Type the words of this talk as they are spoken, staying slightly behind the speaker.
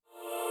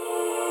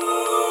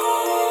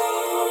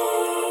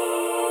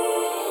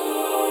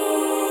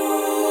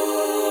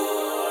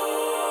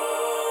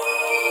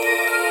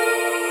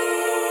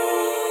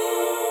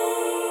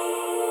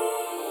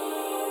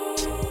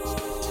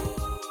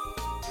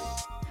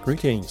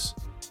Greetings.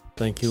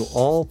 Thank you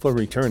all for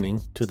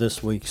returning to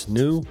this week's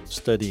new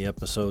study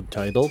episode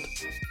titled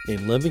A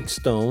Living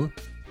Stone,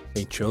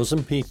 A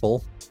Chosen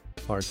People,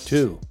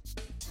 Part-2.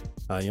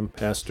 I am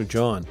Pastor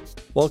John,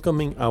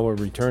 welcoming our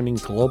returning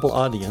global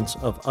audience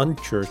of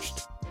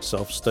unchurched,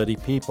 self-study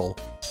people,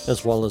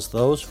 as well as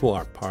those who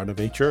are part of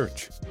a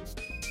church.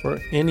 For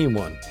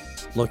anyone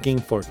looking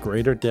for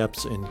greater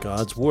depths in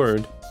God's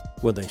Word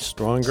with a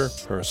stronger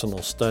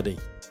personal study.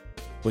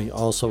 We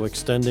also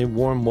extend a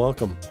warm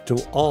welcome to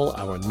all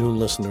our new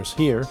listeners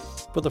here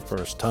for the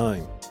first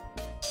time.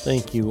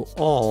 Thank you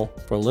all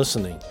for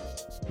listening.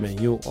 May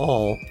you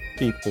all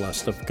be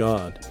blessed of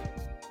God.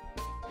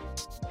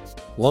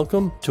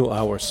 Welcome to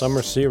our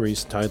summer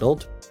series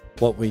titled,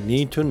 What We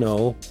Need to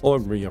Know or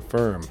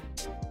Reaffirm.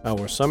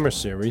 Our summer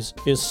series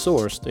is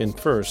sourced in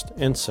 1st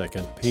and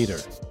 2nd Peter.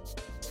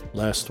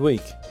 Last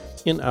week,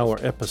 in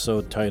our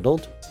episode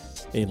titled,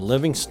 A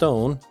Living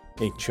Stone,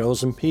 A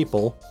Chosen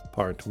People,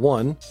 Part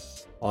 1,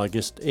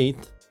 August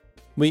 8th,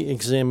 we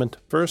examined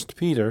 1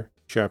 Peter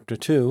chapter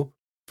 2,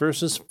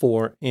 verses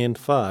 4 and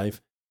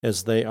 5,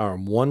 as they are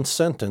one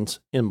sentence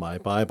in my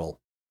Bible.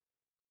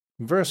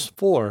 Verse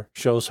 4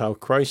 shows how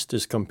Christ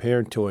is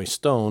compared to a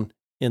stone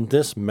in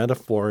this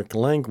metaphoric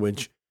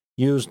language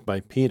used by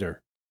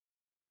Peter.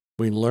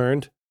 We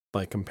learned,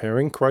 by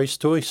comparing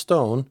Christ to a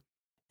stone,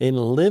 a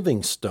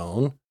living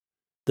stone,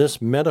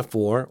 this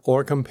metaphor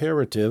or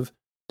comparative,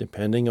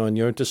 depending on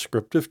your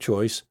descriptive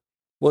choice,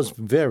 was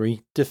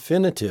very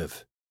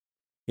definitive.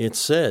 It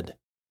said,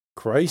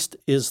 Christ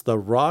is the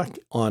rock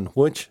on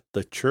which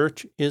the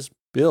church is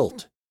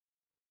built.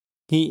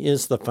 He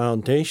is the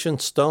foundation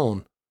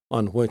stone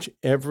on which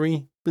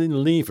every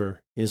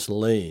believer is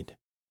laid.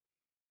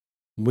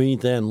 We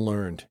then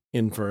learned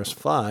in verse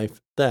 5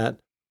 that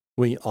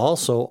we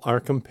also are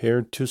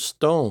compared to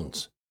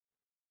stones.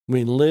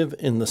 We live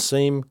in the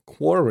same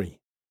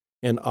quarry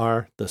and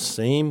are the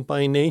same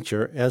by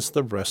nature as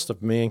the rest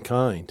of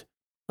mankind,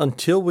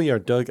 until we are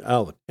dug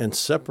out and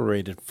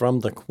separated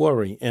from the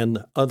quarry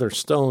and other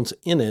stones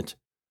in it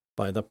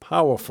by the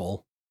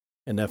powerful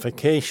and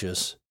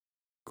efficacious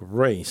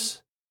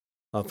grace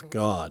of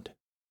God.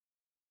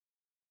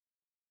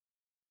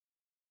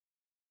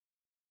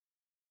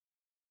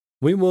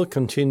 We will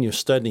continue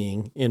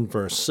studying in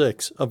verse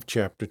 6 of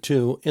chapter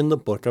 2 in the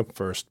book of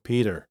 1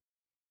 Peter.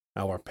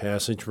 Our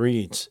passage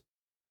reads,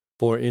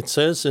 For it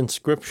says in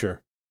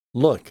Scripture,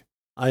 Look,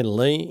 I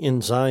lay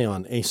in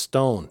Zion a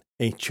stone,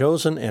 a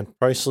chosen and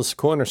priceless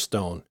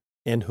cornerstone,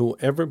 and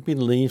whoever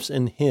believes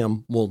in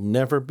him will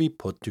never be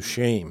put to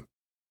shame.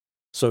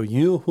 So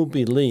you who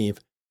believe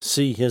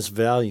see his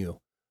value,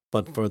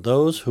 but for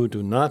those who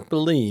do not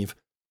believe,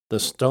 the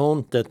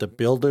stone that the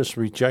builders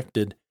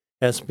rejected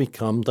has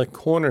become the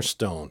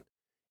cornerstone,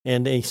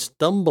 and a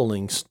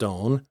stumbling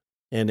stone,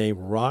 and a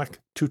rock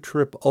to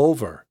trip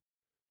over.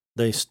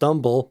 They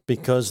stumble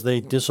because they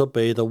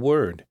disobey the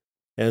word,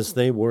 as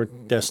they were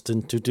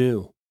destined to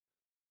do.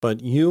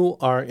 But you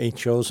are a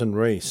chosen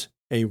race,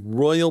 a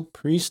royal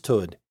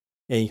priesthood,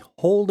 a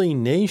holy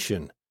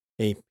nation,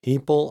 a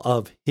people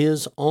of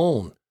his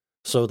own,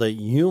 so that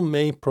you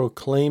may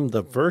proclaim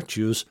the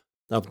virtues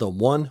of the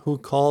one who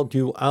called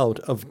you out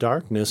of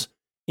darkness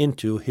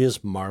into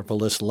his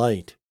marvelous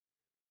light.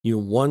 You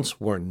once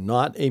were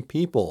not a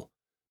people,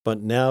 but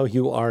now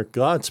you are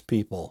God's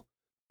people.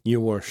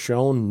 You were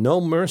shown no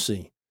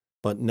mercy,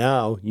 but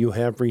now you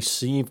have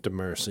received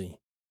mercy.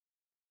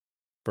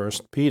 1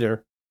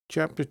 Peter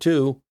chapter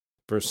 2,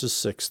 verses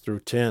 6 through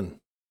 10.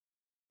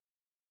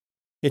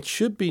 It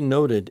should be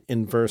noted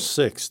in verse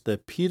 6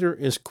 that Peter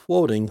is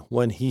quoting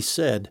when he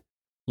said,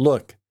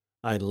 Look,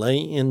 I lay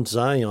in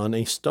Zion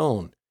a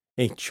stone,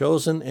 a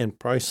chosen and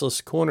priceless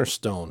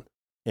cornerstone,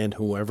 and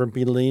whoever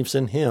believes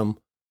in him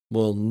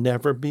will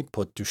never be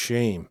put to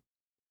shame.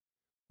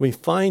 We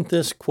find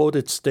this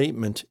quoted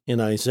statement in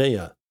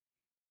Isaiah.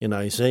 In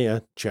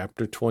Isaiah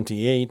chapter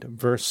 28,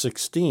 verse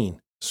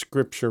 16,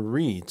 Scripture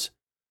reads,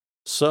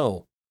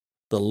 So,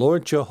 the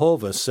Lord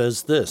Jehovah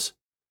says this,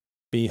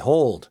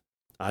 Behold,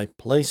 I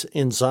place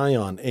in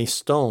Zion a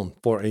stone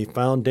for a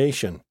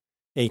foundation,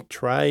 a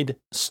tried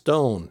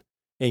stone,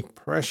 a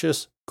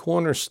precious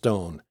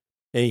cornerstone,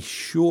 a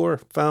sure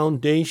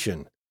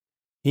foundation.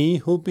 He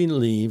who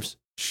believes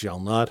shall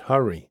not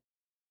hurry.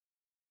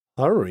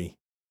 Hurry?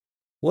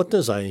 What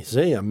does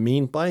Isaiah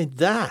mean by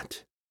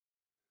that?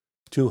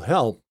 To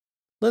help,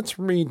 let's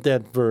read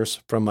that verse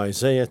from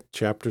Isaiah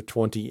chapter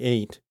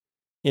 28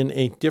 in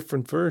a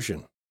different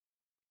version.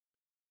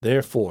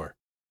 Therefore,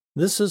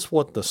 this is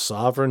what the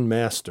sovereign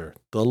master,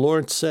 the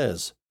Lord,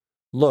 says,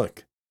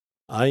 Look,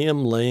 I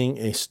am laying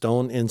a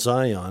stone in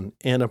Zion,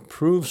 an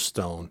approved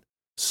stone,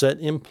 set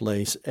in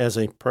place as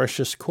a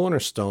precious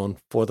cornerstone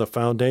for the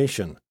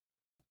foundation.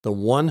 The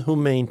one who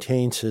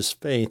maintains his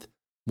faith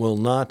will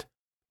not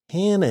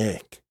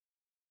panic.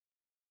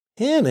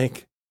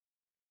 Panic?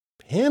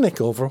 Panic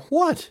over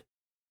what?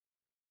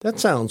 That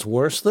sounds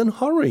worse than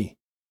hurry.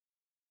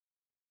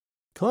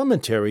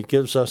 Commentary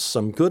gives us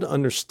some good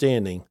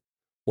understanding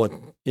what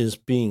is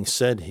being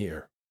said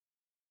here.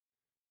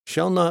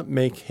 Shall not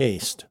make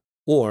haste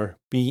or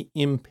be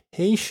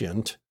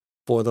impatient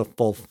for the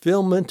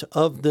fulfillment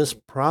of this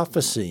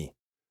prophecy,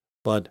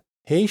 but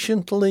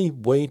patiently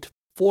wait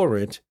for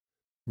it,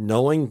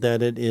 knowing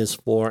that it is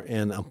for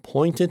an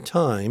appointed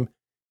time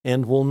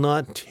and will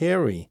not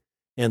tarry,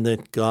 and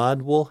that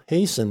God will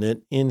hasten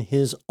it in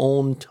his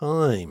own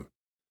time,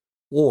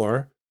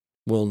 or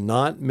will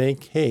not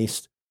make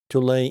haste to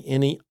lay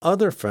any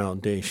other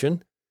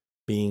foundation,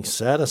 being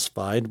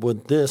satisfied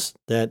with this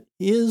that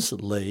is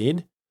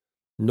laid,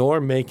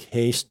 nor make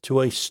haste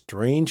to a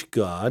strange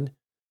God,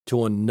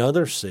 to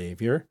another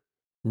Savior,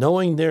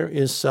 knowing there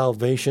is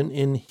salvation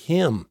in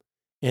him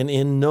and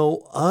in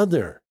no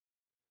other.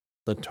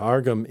 The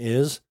Targum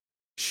is,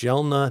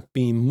 shall not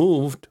be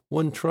moved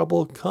when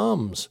trouble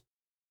comes,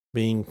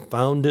 being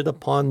founded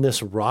upon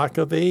this rock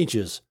of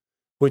ages,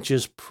 which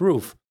is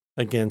proof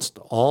against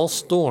all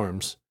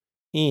storms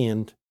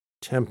and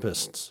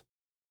tempests.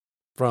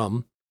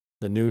 From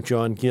the New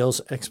John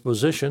Gill's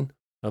exposition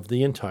of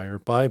the entire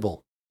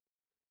Bible.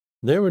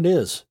 There it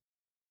is,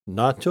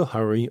 not to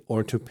hurry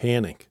or to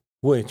panic,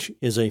 which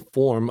is a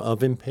form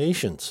of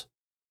impatience.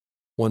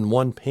 When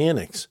one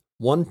panics,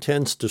 one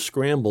tends to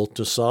scramble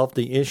to solve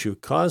the issue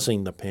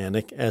causing the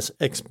panic as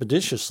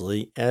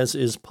expeditiously as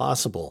is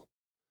possible.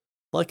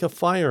 Like a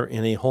fire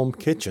in a home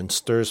kitchen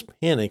stirs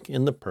panic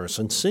in the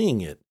person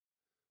seeing it,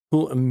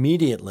 who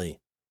immediately,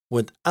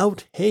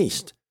 without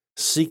haste,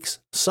 seeks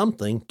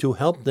something to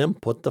help them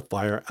put the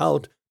fire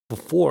out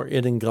before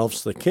it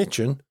engulfs the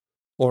kitchen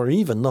or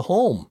even the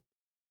home.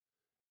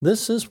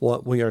 This is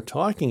what we are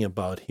talking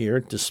about here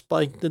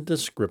despite the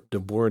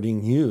descriptive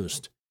wording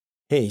used,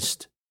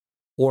 haste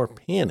or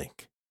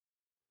panic.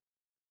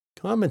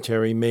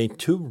 Commentary made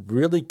two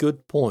really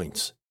good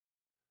points.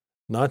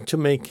 Not to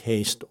make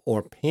haste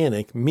or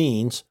panic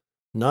means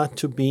not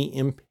to be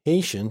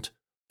impatient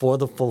for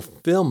the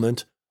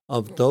fulfillment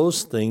of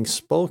those things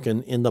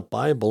spoken in the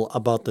Bible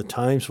about the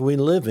times we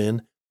live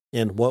in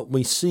and what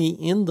we see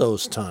in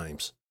those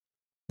times.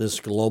 This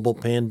global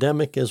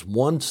pandemic is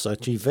one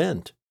such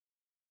event.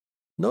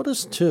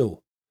 Notice, too,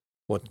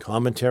 what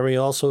commentary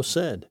also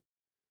said,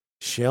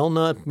 shall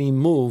not be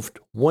moved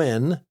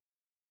when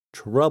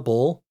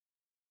trouble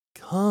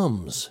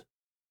comes.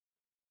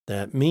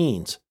 That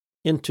means,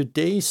 in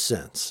today's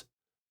sense,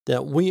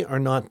 that we are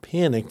not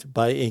panicked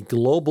by a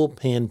global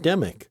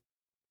pandemic.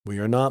 We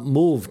are not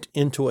moved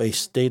into a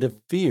state of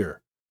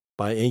fear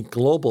by a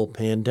global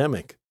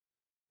pandemic.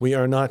 We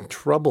are not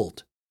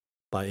troubled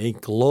by a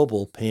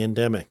global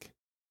pandemic.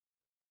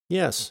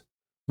 Yes,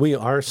 we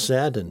are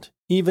saddened,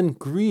 even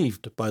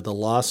grieved by the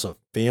loss of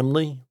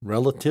family,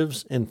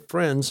 relatives, and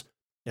friends,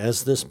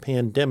 as this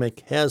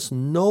pandemic has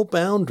no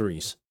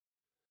boundaries.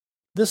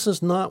 This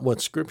is not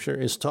what Scripture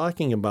is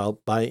talking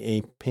about by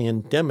a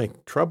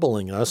pandemic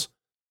troubling us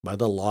by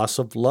the loss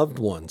of loved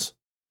ones.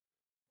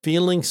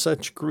 Feeling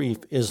such grief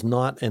is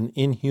not an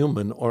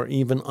inhuman or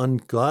even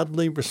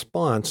ungodly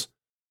response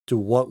to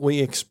what we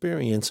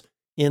experience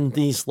in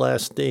these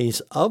last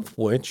days, of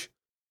which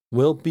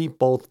will be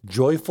both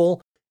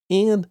joyful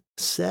and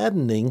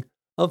saddening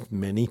of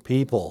many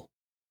people.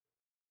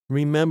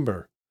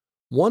 Remember,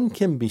 one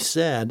can be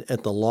sad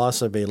at the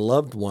loss of a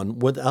loved one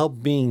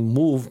without being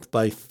moved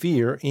by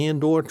fear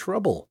and or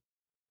trouble.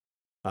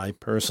 I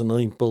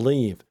personally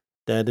believe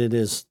that it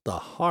is the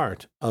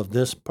heart of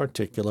this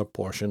particular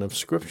portion of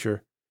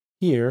Scripture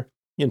here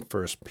in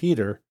 1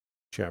 Peter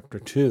chapter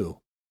 2.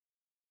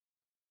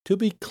 To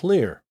be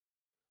clear,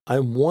 I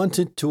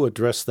wanted to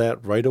address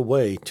that right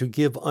away to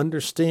give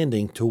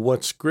understanding to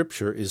what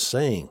Scripture is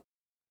saying.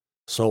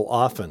 So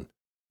often,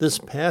 this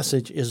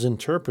passage is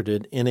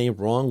interpreted in a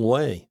wrong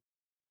way.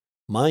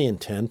 My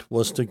intent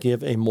was to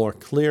give a more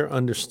clear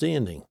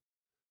understanding.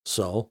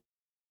 So,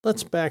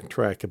 let's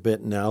backtrack a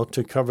bit now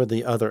to cover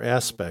the other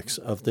aspects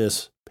of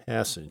this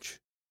passage.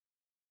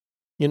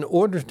 In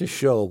order to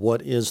show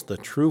what is the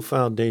true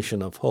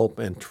foundation of hope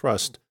and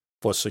trust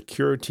for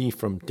security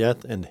from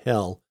death and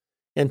hell,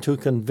 and to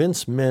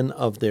convince men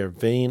of their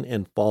vain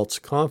and false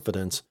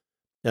confidence,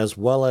 as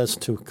well as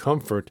to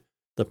comfort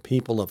the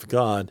people of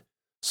God,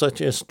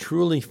 such as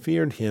truly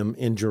feared him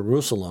in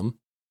Jerusalem,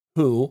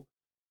 who,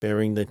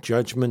 bearing the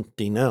judgment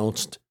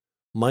denounced,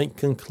 might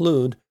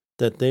conclude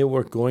that they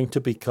were going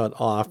to be cut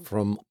off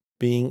from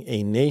being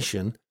a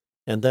nation,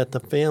 and that the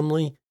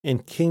family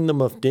and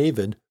kingdom of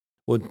David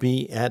would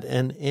be at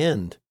an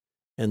end.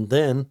 And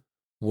then,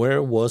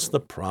 where was the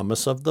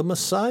promise of the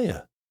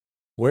Messiah?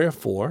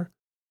 Wherefore,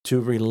 to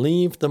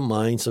relieve the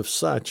minds of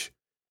such,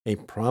 a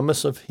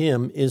promise of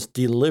him is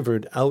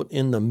delivered out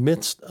in the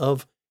midst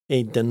of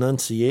a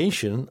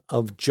denunciation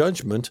of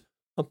judgment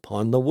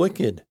upon the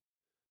wicked.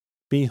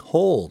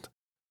 Behold,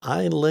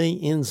 I lay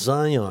in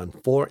Zion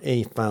for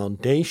a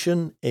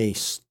foundation a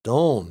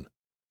stone,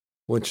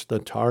 which the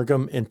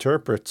Targum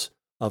interprets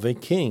of a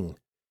king,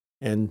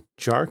 and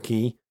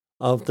Jarchi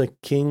of the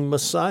King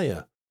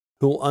Messiah,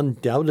 who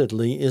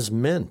undoubtedly is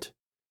meant,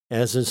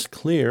 as is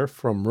clear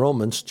from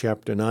Romans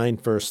chapter 9,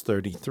 verse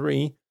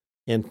 33,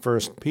 and 1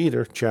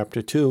 Peter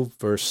chapter 2,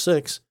 verse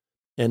 6,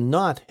 and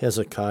not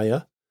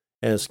Hezekiah,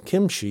 as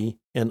Kimshi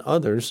and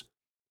others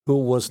who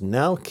was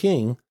now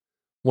king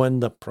when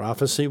the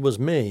prophecy was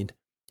made,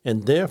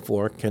 and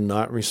therefore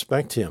cannot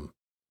respect him,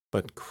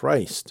 but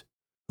Christ,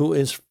 who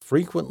is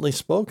frequently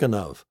spoken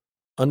of,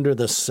 under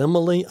the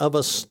simile of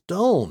a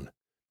stone,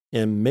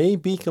 and may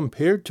be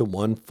compared to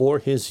one for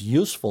his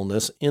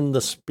usefulness in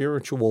the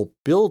spiritual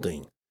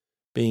building,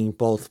 being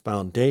both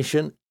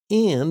foundation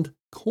and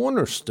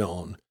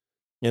cornerstone,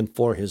 and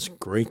for his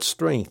great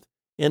strength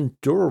and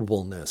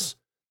durableness.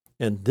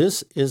 And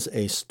this is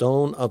a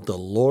stone of the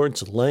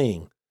Lord's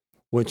laying,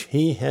 which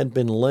he had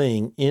been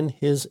laying in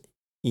his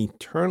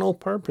eternal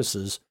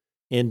purposes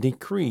and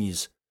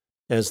decrees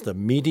as the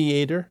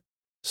mediator,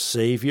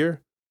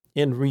 Savior,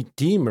 and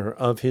Redeemer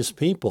of his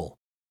people,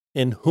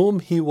 in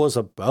whom he was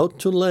about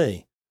to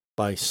lay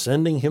by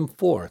sending him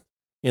forth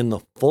in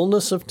the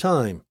fullness of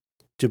time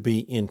to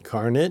be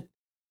incarnate,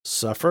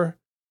 suffer,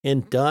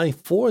 and die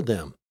for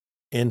them,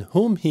 in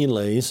whom he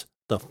lays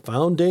the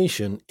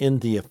foundation in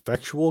the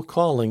effectual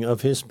calling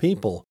of his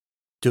people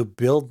to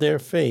build their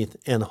faith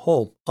and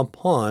hope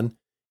upon,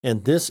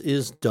 and this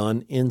is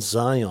done in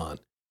Zion,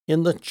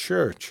 in the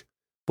church,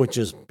 which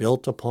is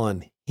built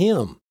upon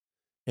him,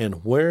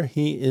 and where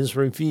he is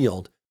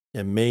revealed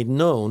and made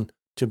known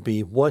to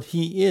be what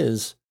he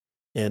is,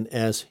 and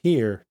as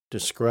here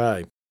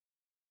described.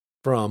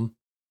 From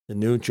the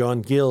New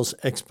John Gill's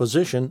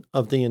exposition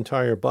of the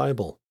entire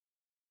Bible.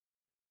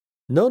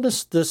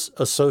 Notice this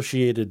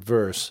associated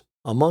verse,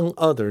 among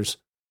others,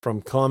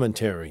 from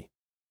commentary.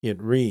 It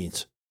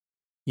reads,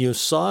 "You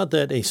saw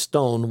that a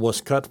stone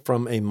was cut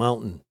from a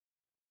mountain,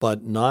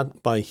 but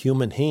not by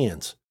human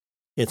hands.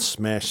 It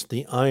smashed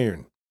the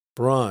iron,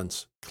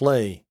 bronze,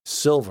 clay,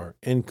 silver,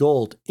 and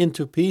gold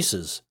into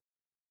pieces.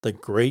 The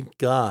great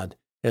God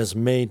has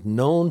made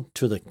known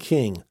to the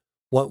king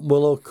what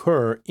will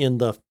occur in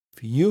the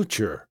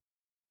future.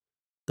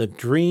 The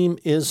dream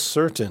is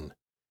certain,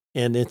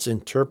 and its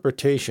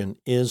interpretation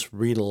is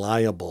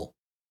reliable."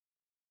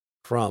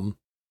 From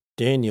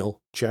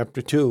Daniel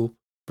chapter 2,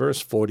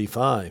 verse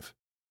 45.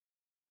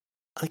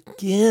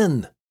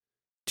 Again,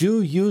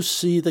 do you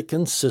see the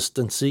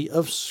consistency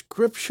of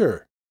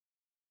Scripture?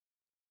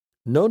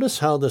 Notice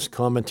how this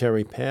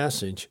commentary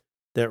passage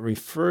that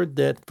referred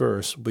that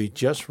verse we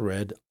just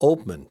read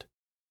opened.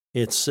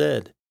 It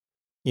said,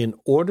 "In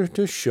order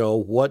to show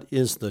what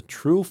is the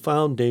true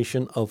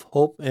foundation of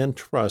hope and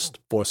trust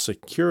for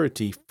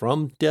security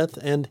from death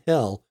and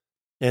hell,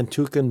 and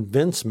to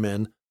convince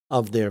men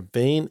of their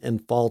vain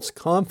and false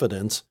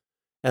confidence,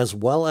 as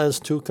well as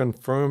to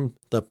confirm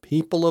the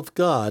people of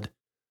God,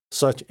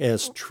 such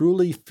as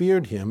truly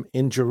feared him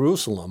in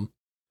Jerusalem,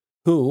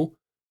 who,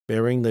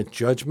 bearing the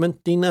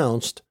judgment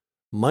denounced,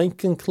 might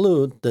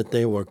conclude that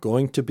they were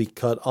going to be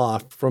cut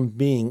off from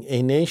being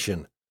a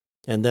nation,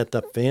 and that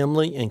the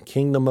family and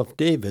kingdom of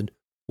David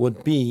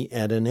would be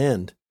at an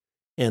end.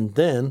 And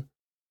then,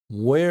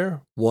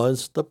 where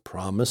was the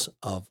promise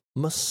of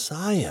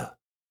Messiah?"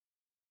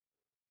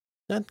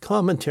 That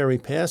commentary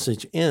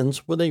passage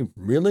ends with a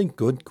really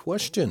good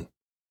question.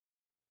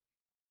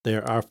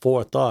 There are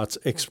 4 thoughts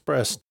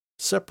expressed,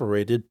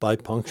 separated by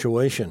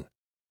punctuation.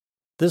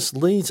 This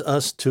leads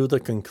us to the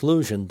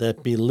conclusion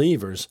that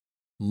believers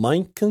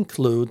might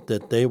conclude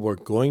that they were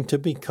going to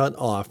be cut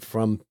off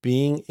from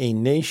being a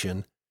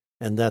nation,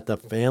 and that the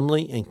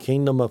family and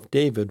kingdom of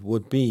David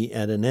would be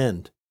at an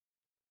end.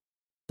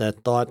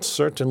 That thought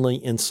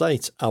certainly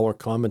incites our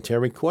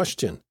commentary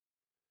question.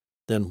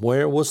 Then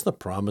where was the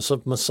promise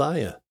of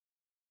Messiah?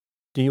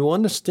 Do you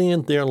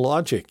understand their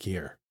logic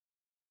here?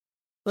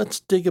 Let's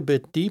dig a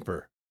bit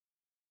deeper.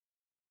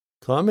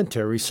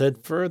 Commentary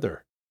said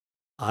further,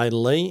 "I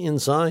lay in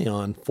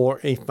Zion for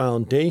a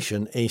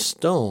foundation a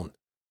stone,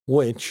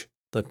 which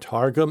the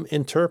Targum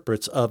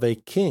interprets of a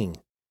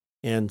king,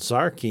 and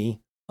Zarki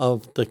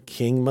of the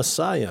King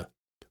Messiah,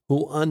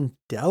 who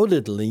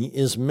undoubtedly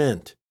is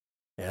meant,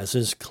 as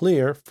is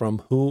clear from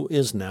who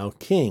is now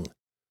king,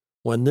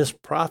 when this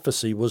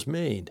prophecy was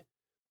made,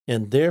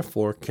 and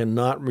therefore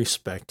cannot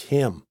respect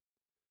him,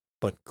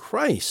 but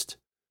Christ,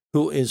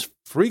 who is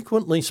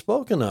frequently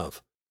spoken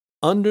of,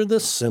 under the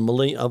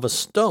simile of a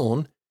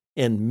stone,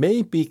 and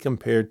may be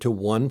compared to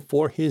one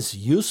for his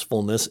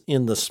usefulness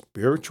in the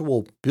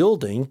spiritual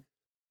building,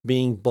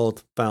 being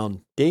both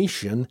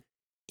foundation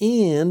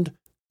and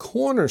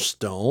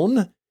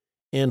cornerstone,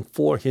 and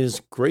for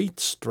his great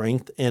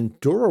strength and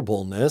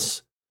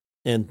durableness,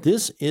 and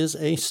this is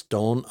a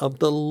stone of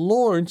the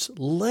Lord's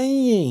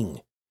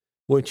laying,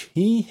 which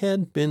he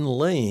had been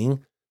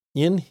laying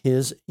in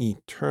his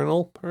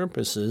eternal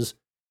purposes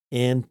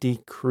and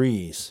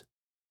decrees."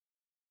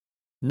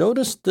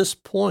 Notice this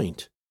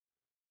point.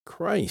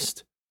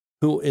 Christ,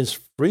 who is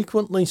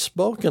frequently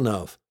spoken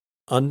of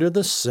under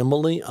the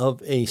simile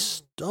of a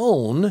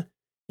stone,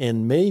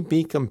 and may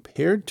be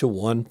compared to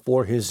one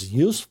for his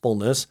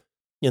usefulness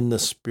in the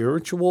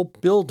spiritual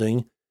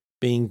building,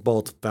 being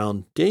both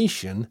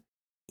foundation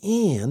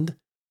and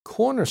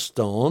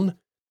cornerstone,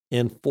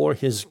 and for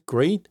his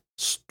great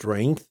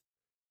strength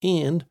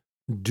and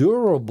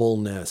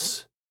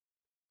durableness.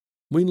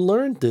 We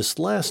learned this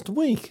last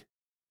week.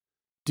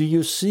 Do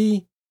you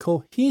see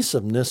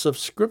cohesiveness of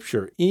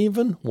Scripture,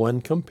 even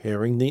when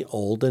comparing the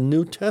Old and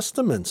New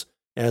Testaments,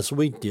 as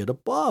we did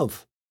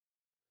above.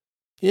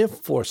 If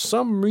for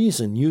some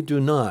reason you do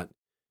not,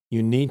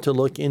 you need to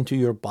look into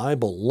your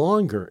Bible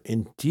longer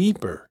and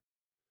deeper.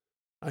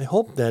 I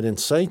hope that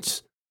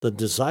incites the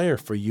desire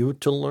for you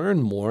to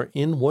learn more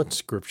in what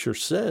Scripture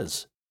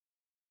says.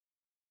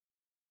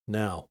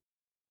 Now,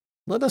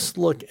 let us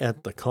look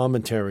at the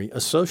commentary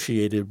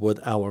associated with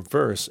our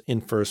verse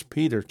in 1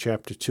 Peter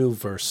chapter 2,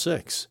 verse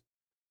 6.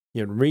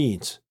 It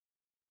reads,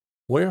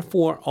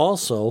 "Wherefore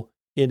also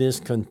it is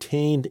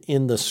contained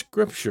in the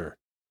Scripture.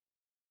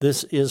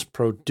 This is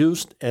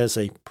produced as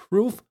a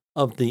proof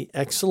of the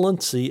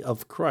excellency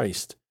of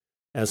Christ,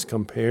 as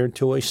compared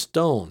to a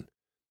stone,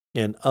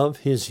 and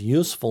of his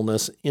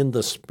usefulness in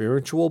the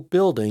spiritual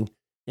building,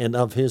 and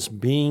of his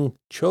being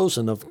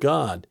chosen of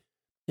God,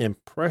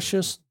 and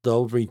precious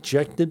though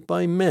rejected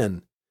by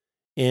men,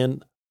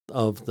 and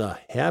of the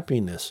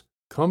happiness,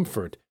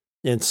 comfort,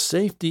 and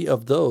safety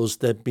of those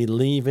that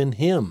believe in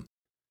him.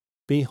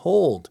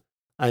 Behold,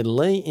 I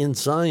lay in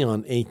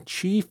Zion a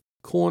chief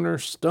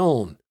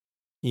cornerstone,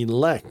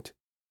 elect,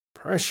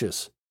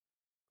 precious."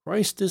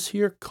 Christ is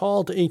here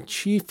called a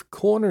chief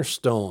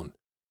cornerstone,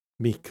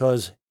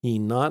 because he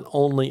not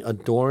only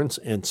adorns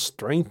and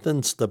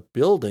strengthens the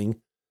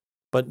building,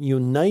 but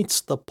unites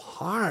the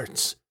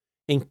parts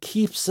and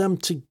keeps them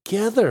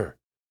together.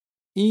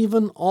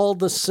 Even all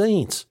the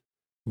saints,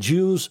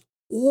 Jews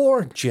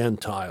or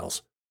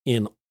Gentiles,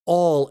 in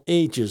all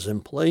ages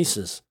and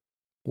places,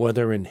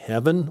 whether in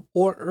heaven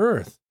or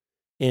earth,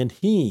 and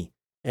he,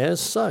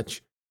 as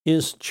such,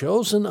 is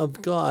chosen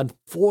of God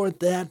for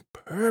that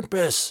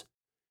purpose,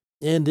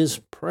 and is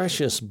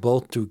precious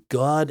both to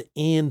God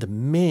and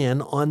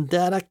man on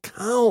that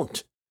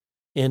account,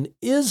 and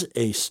is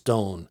a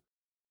stone,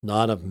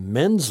 not of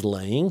men's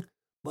laying,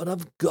 but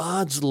of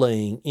God's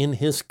laying in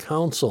his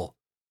counsel,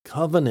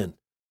 covenant,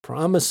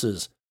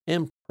 promises,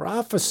 and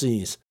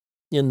prophecies,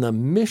 in the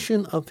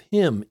mission of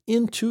him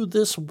into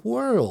this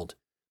world,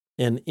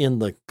 and in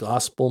the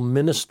gospel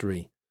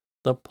ministry.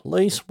 The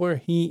place where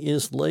he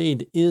is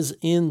laid is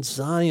in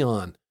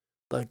Zion,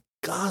 the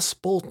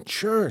gospel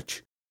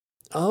church,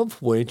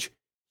 of which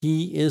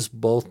he is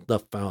both the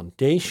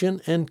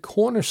foundation and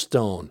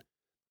cornerstone.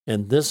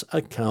 And this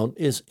account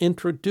is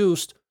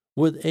introduced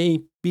with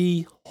a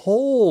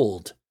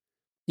behold,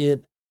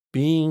 it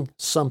being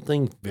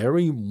something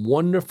very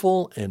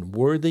wonderful and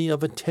worthy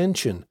of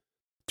attention,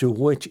 to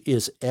which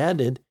is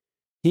added,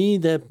 he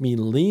that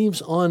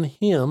believes on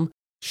him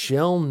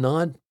shall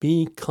not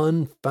be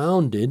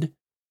confounded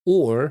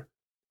or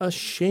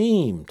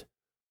ashamed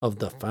of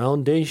the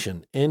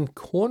foundation and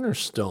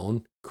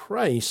cornerstone,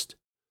 Christ,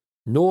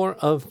 nor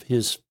of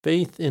his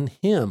faith in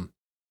him,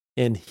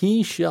 and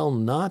he shall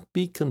not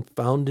be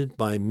confounded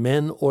by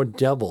men or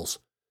devils,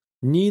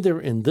 neither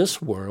in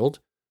this world,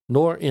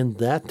 nor in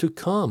that to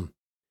come.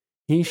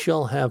 He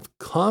shall have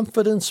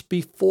confidence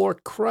before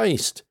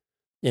Christ,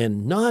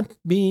 and not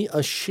be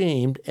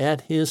ashamed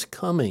at his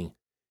coming.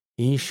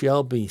 He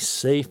shall be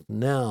safe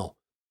now,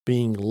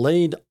 being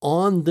laid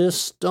on this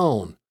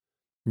stone,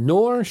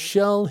 nor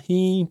shall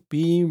he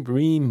be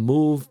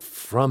removed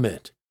from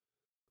it,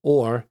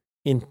 or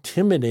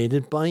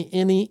intimidated by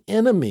any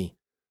enemy,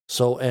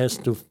 so as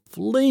to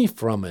flee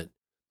from it,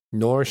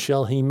 nor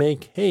shall he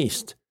make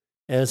haste,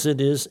 as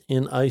it is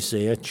in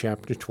Isaiah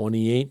chapter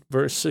 28,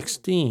 verse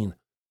 16,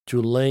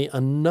 to lay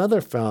another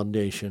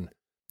foundation,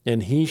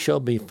 and he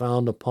shall be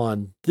found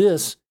upon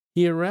this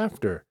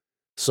hereafter,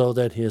 so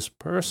that his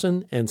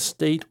person and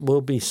state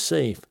will be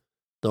safe,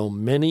 though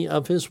many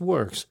of his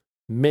works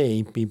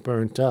may be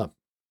burnt up.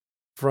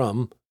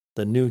 From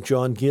the New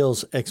John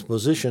Gill's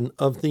exposition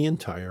of the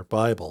entire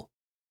Bible.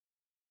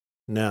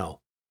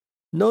 Now,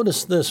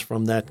 notice this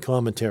from that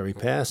commentary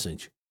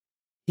passage.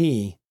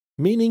 He,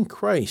 meaning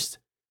Christ,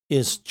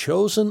 is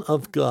chosen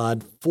of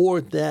God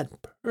for that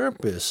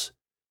purpose,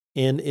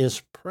 and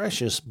is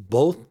precious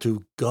both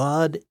to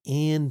God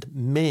and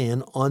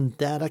man on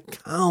that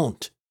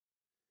account.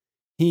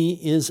 He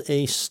is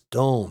a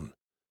stone,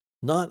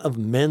 not of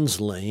men's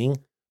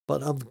laying,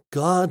 but of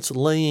God's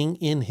laying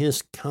in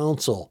his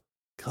counsel,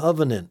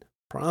 covenant,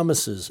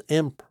 promises,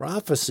 and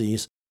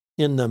prophecies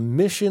in the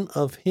mission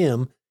of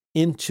him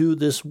into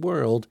this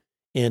world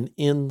and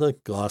in the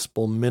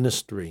gospel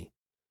ministry.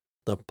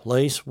 The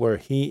place where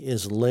he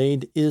is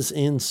laid is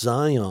in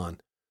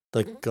Zion,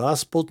 the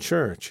gospel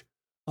church,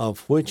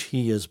 of which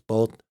he is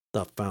both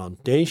the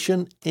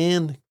foundation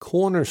and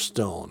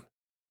cornerstone.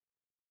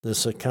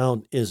 This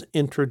account is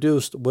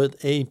introduced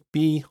with a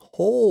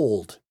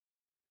behold,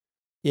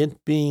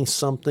 it being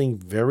something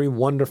very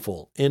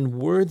wonderful and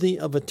worthy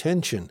of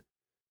attention,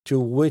 to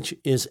which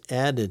is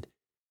added,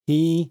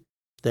 he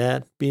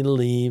that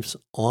believes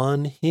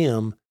on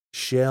him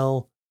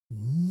shall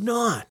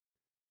not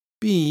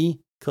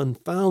be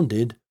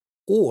confounded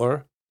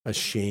or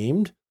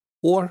ashamed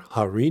or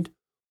hurried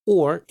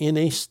or in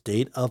a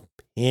state of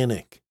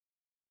panic.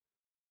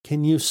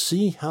 Can you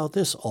see how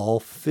this all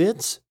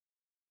fits?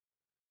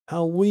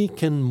 How we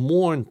can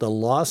mourn the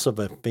loss of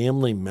a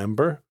family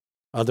member,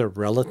 other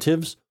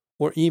relatives,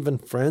 or even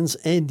friends,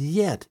 and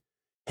yet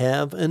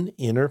have an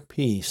inner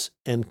peace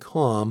and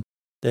calm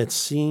that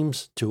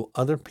seems to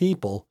other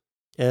people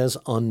as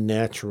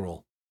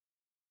unnatural.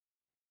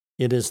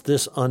 It is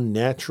this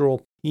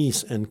unnatural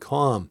peace and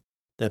calm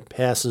that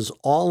passes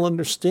all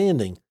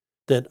understanding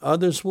that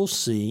others will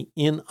see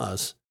in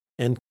us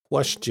and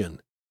question.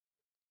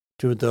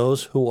 To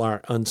those who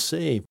are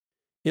unsaved,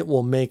 it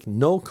will make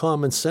no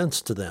common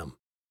sense to them.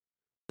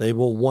 They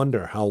will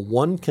wonder how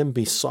one can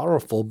be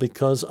sorrowful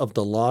because of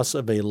the loss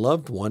of a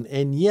loved one,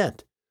 and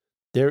yet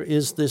there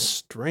is this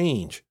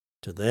strange,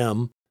 to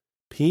them,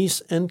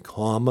 peace and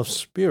calm of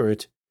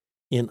spirit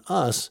in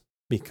us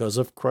because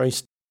of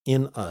Christ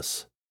in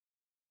us.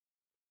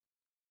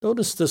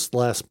 Notice this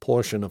last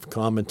portion of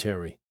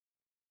commentary.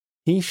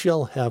 He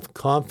shall have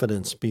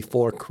confidence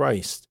before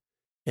Christ,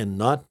 and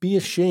not be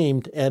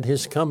ashamed at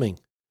his coming.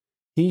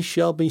 He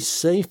shall be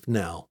safe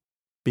now,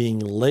 being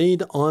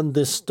laid on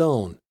this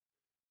stone,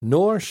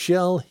 nor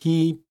shall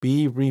he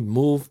be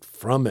removed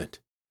from it,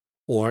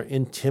 or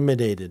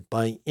intimidated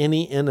by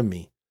any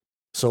enemy,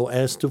 so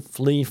as to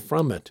flee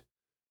from it,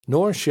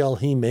 nor shall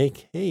he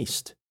make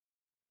haste.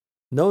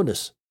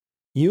 Notice,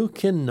 you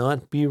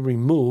cannot be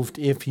removed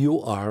if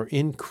you are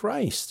in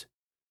Christ,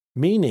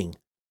 meaning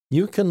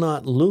you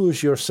cannot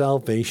lose your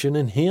salvation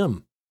in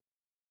him.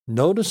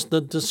 Notice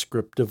the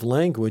descriptive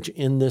language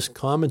in this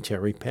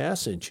commentary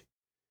passage.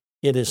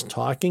 It is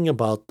talking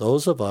about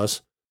those of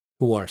us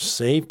who are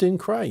saved in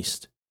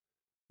Christ.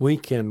 We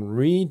can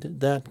read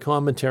that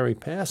commentary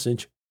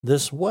passage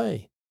this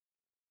way.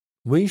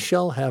 We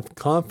shall have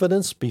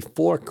confidence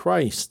before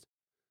Christ.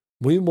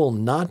 We will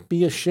not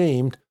be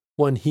ashamed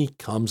when he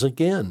comes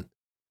again.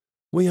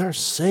 We are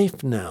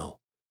safe now,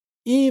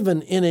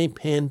 even in a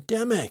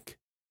pandemic.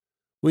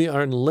 We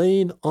are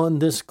laid on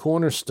this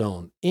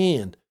cornerstone,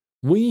 and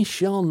we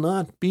shall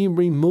not be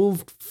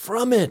removed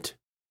from it.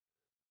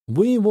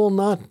 We will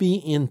not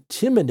be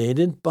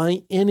intimidated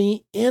by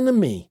any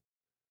enemy.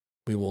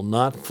 We will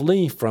not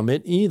flee from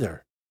it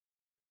either.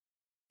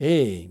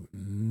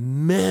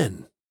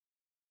 Amen.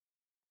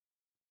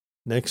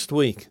 Next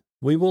week,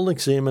 we will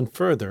examine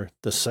further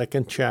the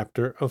second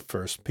chapter of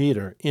 1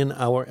 Peter in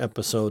our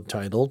episode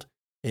titled,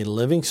 A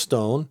Living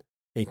Stone,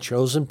 A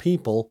Chosen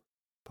People,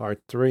 Part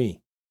 3.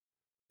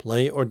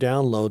 Play or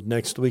download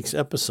next week's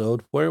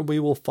episode where we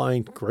will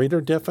find greater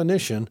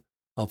definition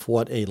of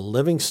what a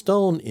living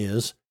stone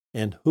is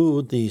and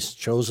who these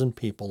chosen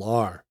people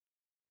are.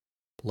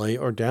 Play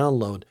or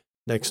download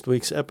next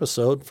week's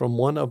episode from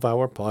one of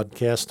our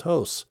podcast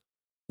hosts,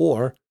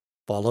 or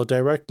follow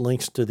direct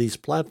links to these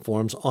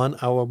platforms on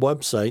our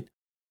website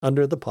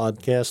under the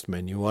podcast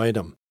menu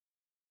item.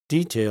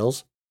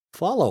 Details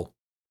follow.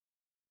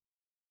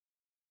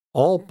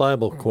 All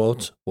Bible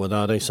quotes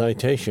without a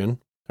citation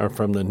are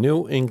from the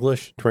New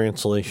English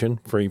Translation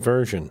Free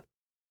Version.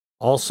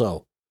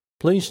 Also,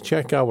 please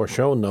check our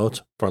show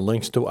notes for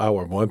links to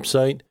our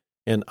website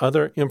and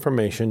other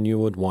information you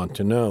would want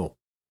to know.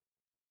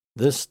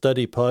 This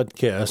study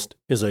podcast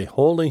is a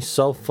wholly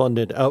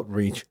self-funded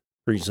outreach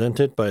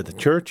presented by the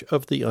Church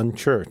of the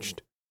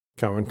Unchurched,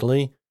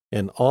 currently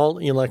an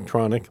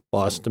all-electronic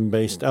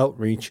Boston-based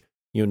outreach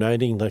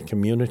uniting the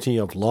community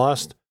of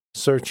lost,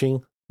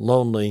 searching,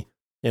 lonely,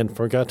 and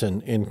forgotten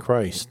in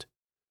Christ.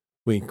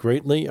 We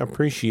greatly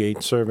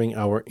appreciate serving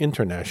our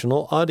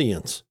international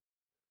audience.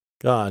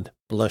 God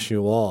bless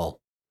you all.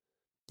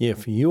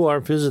 If you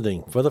are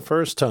visiting for the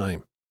first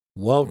time,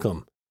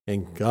 welcome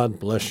and God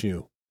bless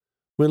you.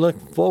 We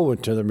look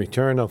forward to the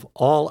return of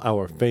all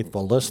our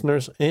faithful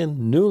listeners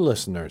and new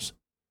listeners.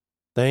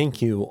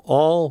 Thank you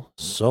all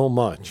so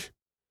much.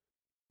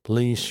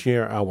 Please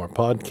share our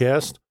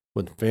podcast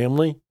with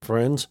family,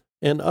 friends,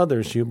 and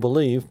others you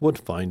believe would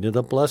find it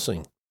a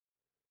blessing.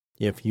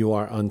 If you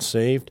are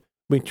unsaved,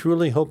 we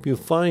truly hope you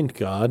find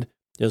God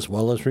as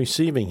well as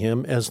receiving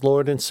Him as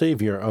Lord and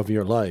Savior of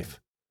your life.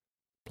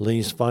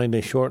 Please find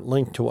a short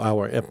link to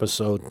our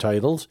episode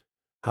titles,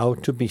 How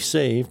to Be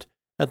Saved,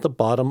 at the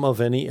bottom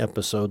of any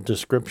episode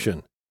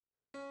description.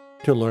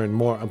 To learn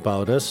more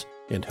about us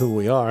and who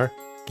we are,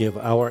 give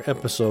our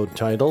episode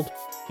titled,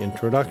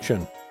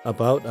 Introduction,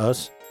 About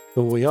Us,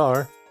 Who We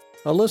Are,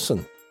 a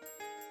listen.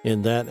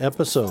 In that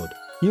episode,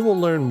 you will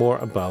learn more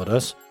about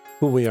us,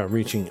 who we are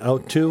reaching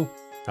out to,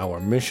 our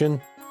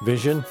mission,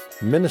 vision,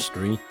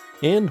 ministry,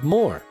 and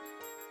more.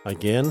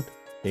 Again,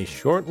 a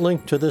short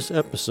link to this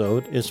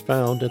episode is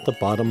found at the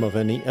bottom of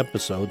any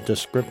episode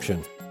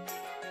description.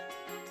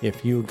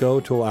 If you go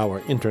to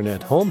our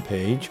internet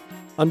homepage,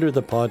 under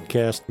the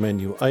podcast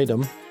menu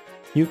item,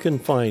 you can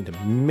find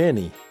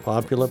many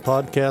popular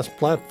podcast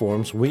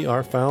platforms we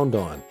are found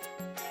on.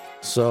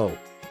 So,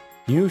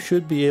 you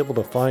should be able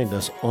to find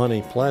us on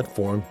a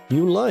platform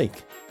you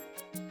like.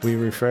 We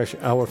refresh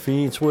our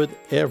feeds with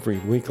every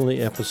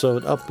weekly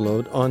episode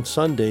upload on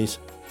Sundays,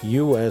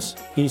 U.S.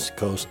 East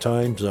Coast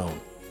time zone.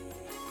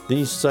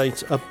 These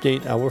sites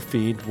update our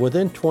feed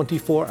within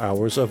 24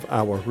 hours of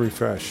our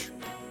refresh.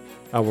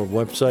 Our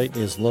website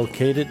is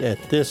located at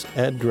this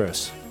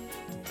address,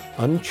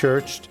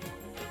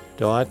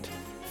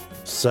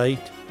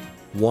 unchurched.site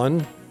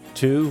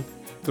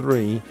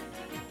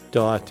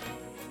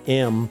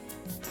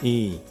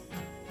 123.me.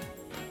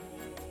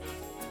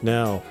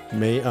 Now,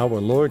 may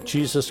our Lord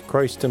Jesus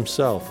Christ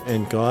himself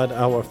and God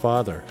our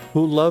Father,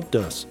 who loved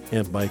us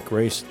and by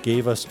grace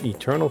gave us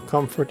eternal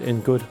comfort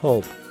and good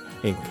hope,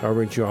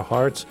 encourage your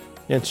hearts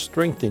and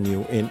strengthen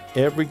you in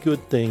every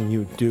good thing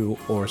you do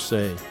or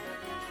say.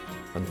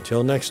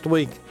 Until next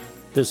week,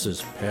 this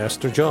is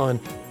Pastor John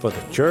for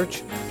the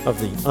Church of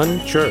the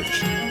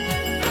Unchurched.